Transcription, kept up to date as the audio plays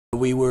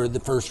We were the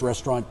first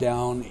restaurant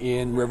down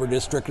in River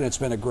District, and it's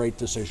been a great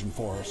decision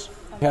for us.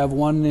 We have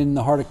one in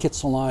the heart of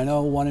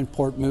Kitsilano, one in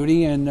Port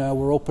Moody, and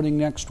we're opening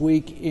next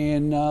week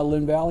in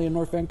Lynn Valley in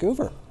North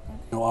Vancouver.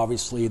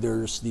 Obviously,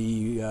 there's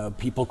the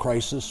people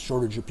crisis,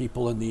 shortage of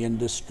people in the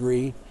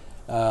industry.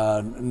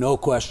 No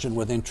question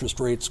with interest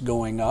rates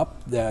going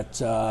up that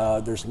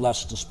there's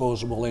less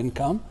disposable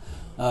income,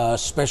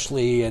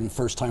 especially in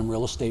first-time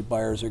real estate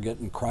buyers are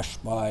getting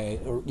crushed by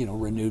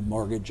renewed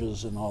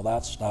mortgages and all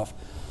that stuff.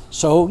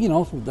 So,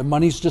 the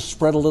money's just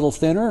spread a little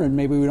thinner, and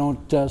maybe we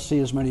don't see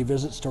as many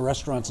visits to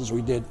restaurants as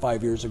we did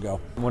 5 years ago.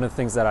 One of the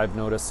things that I've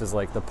noticed is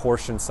like the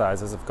portion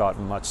sizes have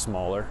gotten much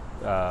smaller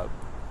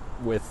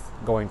with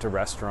going to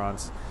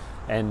restaurants,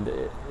 and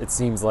it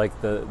seems like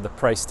the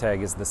price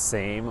tag is the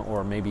same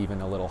or maybe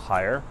even a little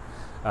higher.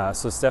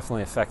 So it's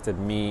definitely affected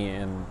me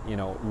in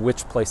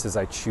which places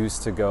I choose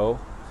to go,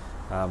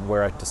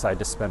 where I decide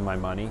to spend my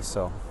money.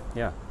 So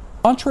yeah.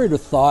 Contrary to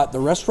thought, the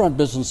restaurant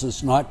business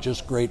is not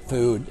just great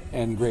food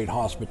and great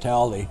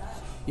hospitality.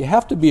 You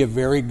have to be a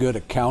very good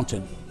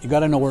accountant. You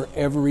got to know where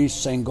every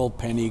single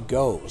penny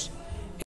goes.